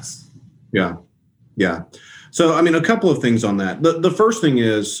success. Yeah. Yeah. So, a couple of things on that. The first thing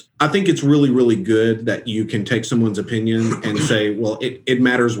is, I think it's really, really good that you can take someone's opinion and say, well, it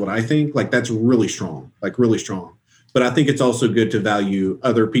matters what I think. Like, that's really strong, really strong. But I think it's also good to value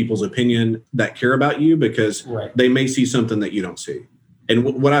other people's opinion that care about you, because they may see something that you don't see. And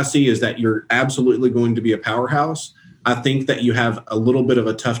what I see is that you're absolutely going to be a powerhouse. I think that you have a little bit of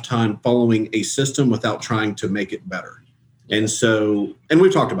a tough time following a system without trying to make it better. And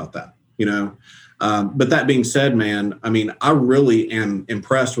we've talked about that, but that being said, man, I really am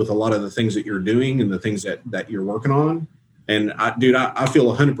impressed with a lot of the things that you're doing and the things that you're working on. And I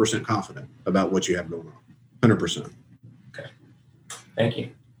feel 100% confident about what you have going on. 100%. Okay. Thank you.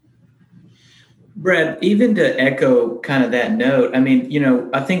 Brad, even to echo kind of that note,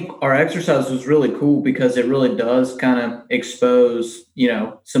 I think our exercise was really cool because it really does kind of expose,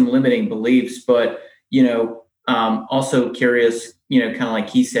 some limiting beliefs, but, also curious, kind of like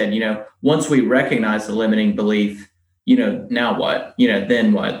he said, once we recognize the limiting belief, now what,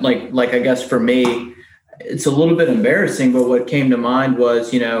 then what? Like, I guess for me, it's a little bit embarrassing, but what came to mind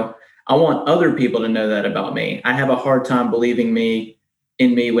was, I want other people to know that about me. I have a hard time believing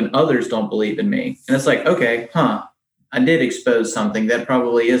in me when others don't believe in me. And it's like, okay, I did expose something that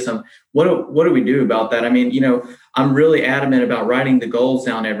probably is some, what do we do about that? I'm really adamant about writing the goals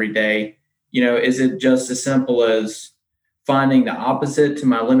down every day. Is it just as simple as finding the opposite to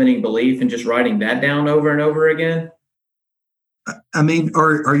my limiting belief and just writing that down over and over again?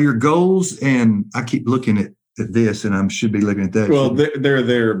 Are your goals, and I keep looking at this and I should be looking at that. Well, they're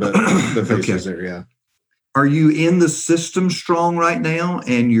there, but the face is there. Yeah. Are you in the system strong right now,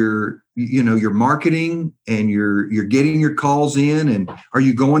 and you're marketing and you're getting your calls in, and are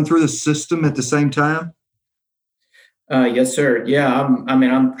you going through the system at the same time? Yes, sir. Yeah.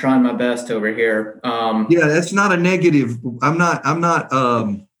 I'm trying my best over here. Yeah, that's not a negative. I'm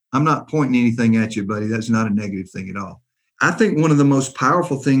not pointing anything at you, buddy. That's not a negative thing at all. I think one of the most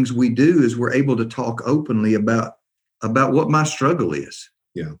powerful things we do is we're able to talk openly about what my struggle is.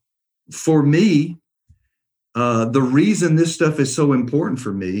 Yeah. For me, the reason this stuff is so important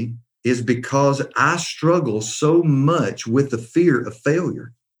for me is because I struggle so much with the fear of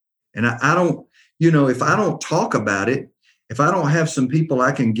failure. And I don't, if I don't talk about it if I don't have some people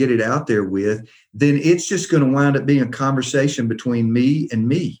I can get it out there with, then it's just going to wind up being a conversation between me and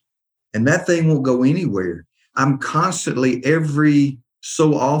me. And that thing won't go anywhere. I'm constantly, every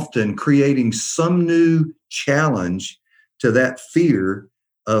so often, creating some new challenge to that fear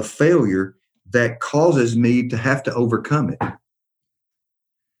of failure that causes me to have to overcome it.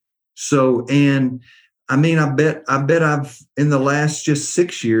 So, and I mean, I bet I've, in the last just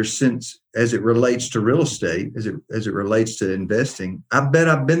 6 years since, as it relates to real estate, as it relates to investing, I bet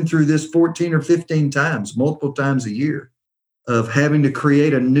I've been through this 14 or 15 times, multiple times a year, of having to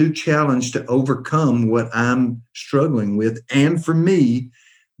create a new challenge to overcome what I'm struggling with. And for me,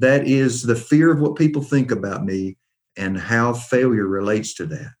 that is the fear of what people think about me and how failure relates to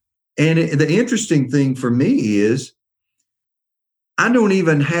that. And the interesting thing for me is I don't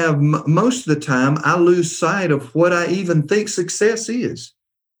even have, most of the time, I lose sight of what I even think success is.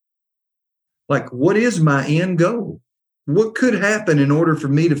 Like, what is my end goal? What could happen in order for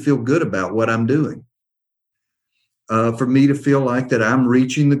me to feel good about what I'm doing? For me to feel like that I'm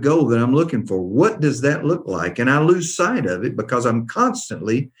reaching the goal that I'm looking for. What does that look like? And I lose sight of it because I'm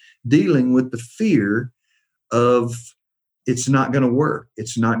constantly dealing with the fear of it's not going to work.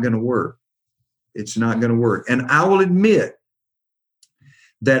 It's not going to work. It's not going to work. And I will admit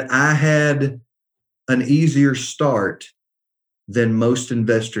that I had an easier start than most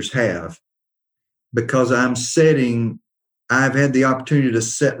investors have, because I've had the opportunity to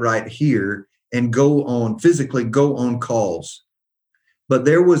sit right here and physically go on calls. But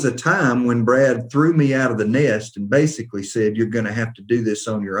there was a time when Brad threw me out of the nest and basically said, you're going to have to do this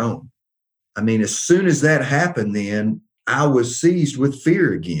on your own. I mean, as soon as that happened, then I was seized with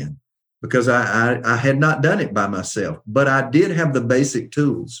fear again, because I had not done it by myself, but I did have the basic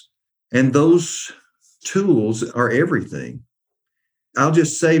tools, and those tools are everything. I'll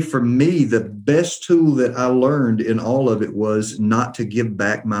just say, for me, the best tool that I learned in all of it was not to give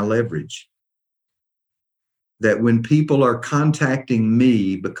back my leverage. That when people are contacting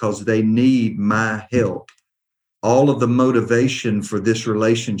me because they need my help, all of the motivation for this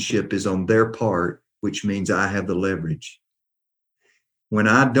relationship is on their part, which means I have the leverage. When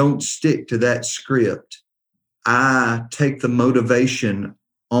I don't stick to that script, I take the motivation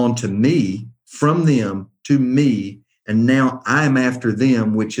onto me, from them to me, and now I'm after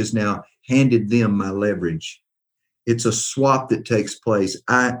them, which has now handed them my leverage. It's a swap that takes place.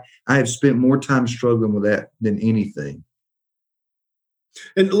 I have spent more time struggling with that than anything.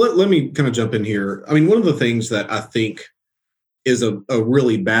 And let me kind of jump in here. I mean, one of the things that I think is a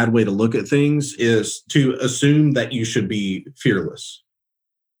really bad way to look at things is to assume that you should be fearless.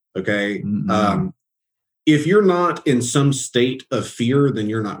 Okay. Mm-hmm. If you're not in some state of fear, then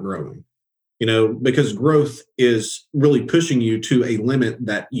you're not growing, because growth is really pushing you to a limit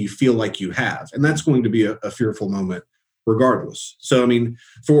that you feel like you have. And that's going to be a fearful moment regardless. So, I mean,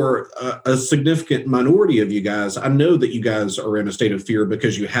 for a significant minority of you guys, I know that you guys are in a state of fear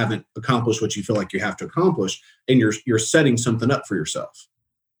because you haven't accomplished what you feel like you have to accomplish, and you're setting something up for yourself,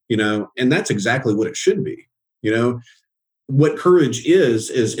 and that's exactly what it should be. What courage is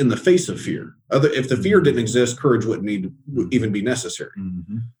in the face of fear. If the fear didn't exist, courage wouldn't even be necessary.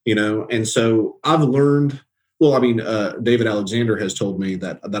 Mm-hmm. And so I've learned. Well, I mean, David Alexander has told me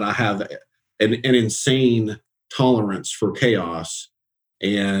that I have an insane tolerance for chaos,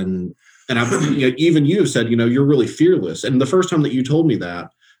 and I've even you said you're really fearless. And the first time that you told me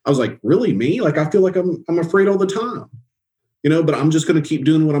that, I was like, really, me? Like, I feel like I'm afraid all the time. But I'm just going to keep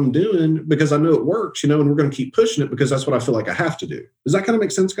doing what I'm doing because I know it works, and we're going to keep pushing it because that's what I feel like I have to do. Does that kind of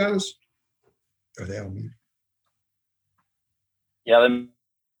make sense, guys? Are they on mute? Yeah, that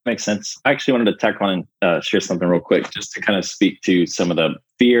makes sense. I actually wanted to tack on and share something real quick, just to kind of speak to some of the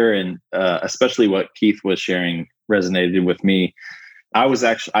fear, and especially what Keith was sharing resonated with me.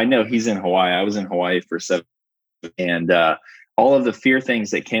 I know he's in Hawaii. I was in Hawaii for 7 years, and all of the fear things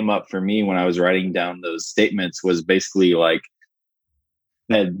that came up for me when I was writing down those statements was basically like,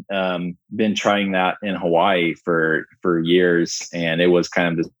 I had been trying that in Hawaii for years, and it was kind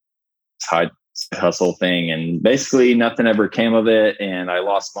of this side hustle thing, and basically nothing ever came of it, and I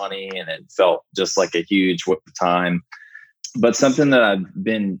lost money, and it felt just like a huge waste of time. But something that I've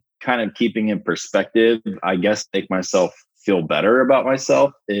been kind of keeping in perspective, I guess, make myself feel better about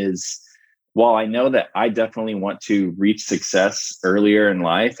myself, is while I know that I definitely want to reach success earlier in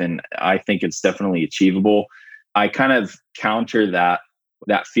life, and I think it's definitely achievable, I kind of counter that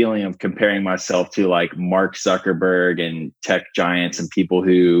feeling of comparing myself to like Mark Zuckerberg and tech giants and people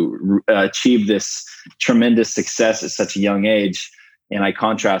who achieve this tremendous success at such a young age. And I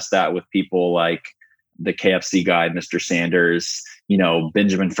contrast that with people like the KFC guy, Mr. Sanders,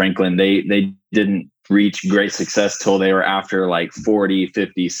 Benjamin Franklin. They didn't reach great success till they were after like 40,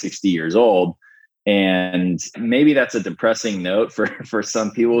 50, 60 years old. And maybe that's a depressing note for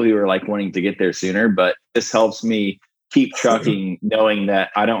some people who are like wanting to get there sooner, but this helps me keep trucking, knowing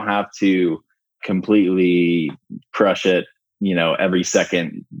that I don't have to completely crush it, every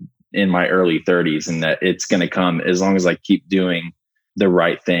second in my early 30s, and that it's going to come as long as I keep doing the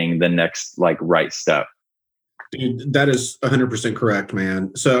right thing, the next like right step. Dude, that is 100% correct,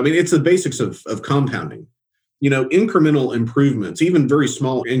 man. So, I mean, it's the basics of compounding. Incremental improvements, even very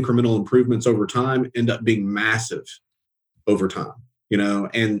small incremental improvements over time end up being massive over time,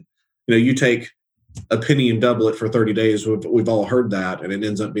 and, you take a penny and double it for 30 days. We've all heard that. And it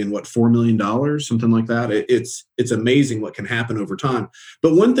ends up being $4 million, something like that. It's amazing what can happen over time.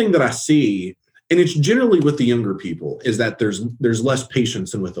 But one thing that I see, and it's generally with the younger people, is that there's less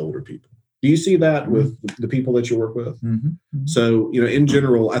patience than with older people. Do you see that with the people that you work with? Mm-hmm. Mm-hmm. So, in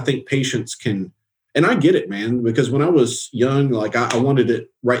general, I think patience can, and I get it, man, because when I was young, like I wanted it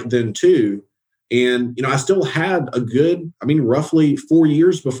right then too. And, I still had roughly 4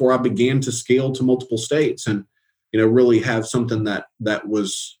 years before I began to scale to multiple states and, really have something that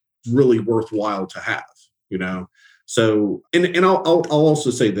was really worthwhile to have, So, and I'll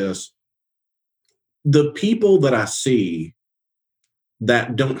also say this, the people that I see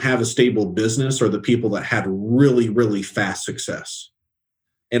that don't have a stable business are the people that had really, really fast success.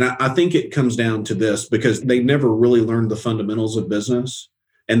 And I think it comes down to this because they never really learned the fundamentals of business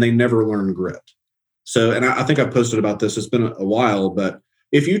and they never learned grit. So, and I think I posted about this, it's been a while, but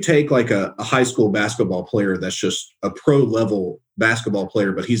if you take like a high school basketball player that's just a pro level basketball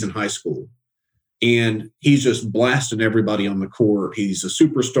player, but he's in high school and he's just blasting everybody on the court, he's a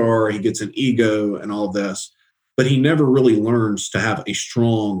superstar, he gets an ego and all this, but he never really learns to have a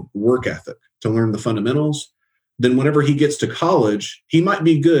strong work ethic, to learn the fundamentals. Then whenever he gets to college, he might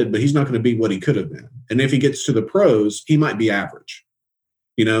be good, but he's not going to be what he could have been. And if he gets to the pros, he might be average,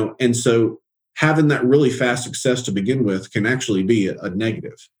 and so having that really fast success to begin with can actually be a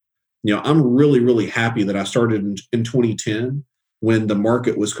negative. I'm really, really happy that I started in 2010 when the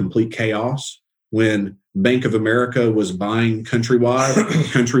market was complete chaos, when Bank of America was buying Countrywide.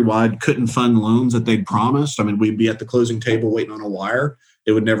 Countrywide couldn't fund loans that they'd promised. I mean, we'd be at the closing table waiting on a wire.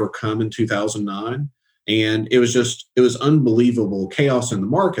 It would never come in 2009. And it was unbelievable chaos in the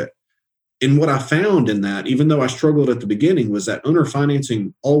market. And what I found in that, even though I struggled at the beginning, was that owner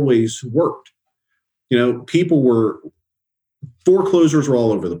financing always worked. Foreclosures were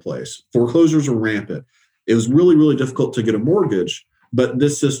all over the place. Foreclosures were rampant. It was really, really difficult to get a mortgage, but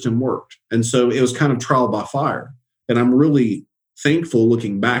this system worked. And so it was kind of trial by fire. And I'm really thankful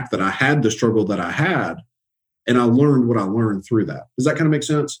looking back that I had the struggle that I had, and I learned what I learned through that. Does that kind of make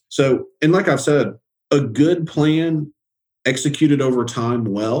sense? So, and like I've said, a good plan executed over time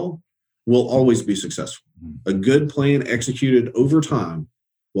well will always be successful. A good plan executed over time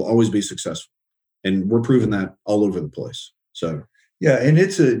will always be successful. And we're proving that all over the place. So, yeah. And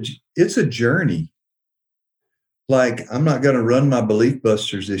it's a journey. Like, I'm not going to run my Belief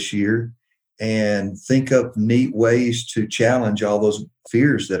Busters this year and think up neat ways to challenge all those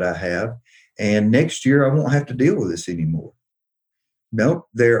fears that I have. And next year I won't have to deal with this anymore. Nope.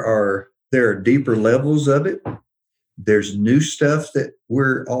 There are deeper levels of it. There's new stuff that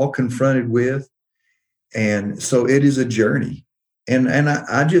we're all confronted with. And so it is a journey. And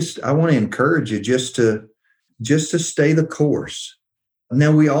I want to encourage you just to stay the course.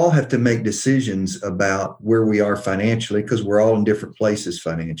 Now, we all have to make decisions about where we are financially because we're all in different places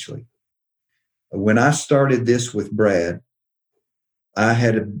financially. When I started this with Brad, I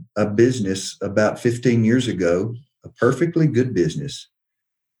had a business about 15 years ago, a perfectly good business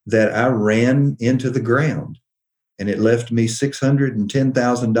that I ran into the ground, and it left me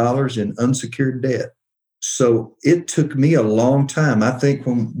 $610,000 in unsecured debt. So it took me a long time. I think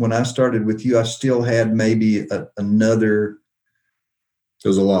when I started with you, I still had maybe another. It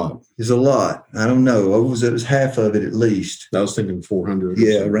was a lot. It's a lot. I don't know. It was half of it at least. I was thinking 400.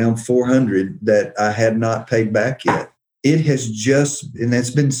 Yeah, around 400 that I had not paid back yet. It has and that's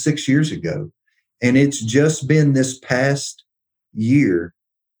been 6 years ago. And it's just been this past year,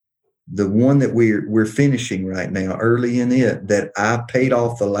 the one that we're finishing right now, early in it, that I paid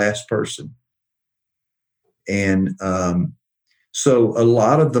off the last person. And so a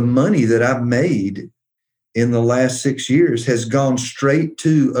lot of the money that I've made in the last 6 years has gone straight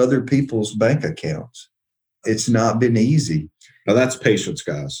to other people's bank accounts. It's not been easy. Now that's patience,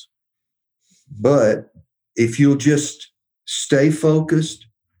 guys. But if you'll just stay focused,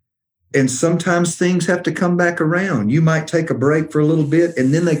 and sometimes things have to come back around. You might take a break for a little bit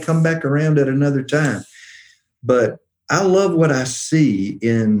and then they come back around at another time. But I love what I see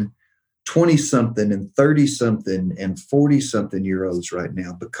in 20 something and 30 something and 40 something year olds right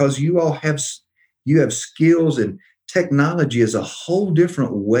now, because you all have skills, and technology is a whole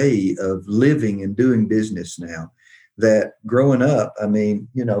different way of living and doing business now. That growing up, I mean,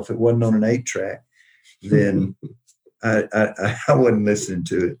 if it wasn't on an 8-track, then I wasn't listening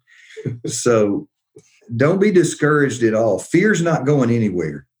to it. So don't be discouraged at all. Fear's not going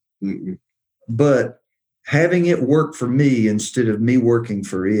anywhere. Mm-mm. But having it work for me instead of me working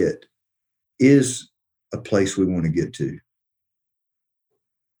for it is a place we want to get to.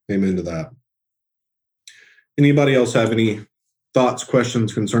 Amen to that. Anybody else have any thoughts,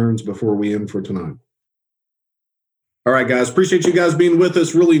 questions, concerns before we end for tonight? All right, guys. Appreciate you guys being with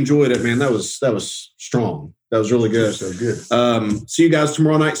us. Really enjoyed it, man. That was strong. That was really good. So good. See you guys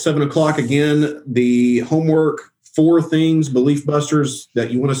tomorrow night, 7:00 again. The homework, 4 things, belief busters that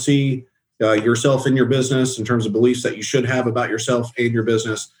you want to see yourself in your business in terms of beliefs that you should have about yourself and your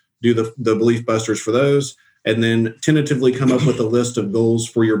business. Do the belief busters for those, and then tentatively come up with a list of goals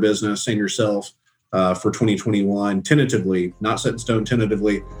for your business and yourself for 2021. Tentatively, not set in stone,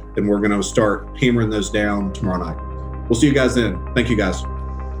 tentatively. And we're going to start hammering those down tomorrow night. We'll see you guys then. Thank you, guys.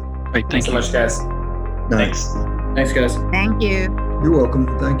 Great. Thanks so much, guys. Thanks. Thanks, guys. Thank you. You're welcome.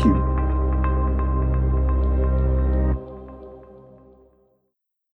 Thank you.